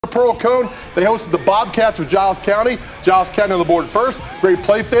Pearl Cohn, they hosted the Bobcats of Giles County. Giles County on the board first. Great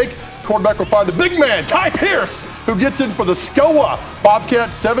play fake. Quarterback will find the big man, Ty Pierce, who gets in for the SCOA.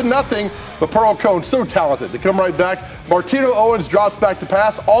 Bobcats 7-0. But Pearl Cohn, so talented. They come right back. Martino Owens drops back to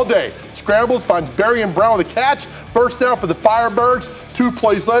pass all day. Scrambles, finds Barry and Brown with a catch. First down for the Firebirds. 2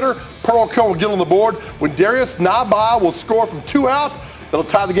 plays later, Pearl Cohn will get on the board when Darius Naba will score from 2 outs. That'll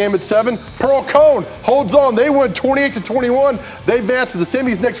tie the game at 7. Pearl Cohn holds on. They win 28-21. They advance to the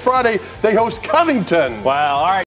semis next Friday. They host Covington. Wow, all right.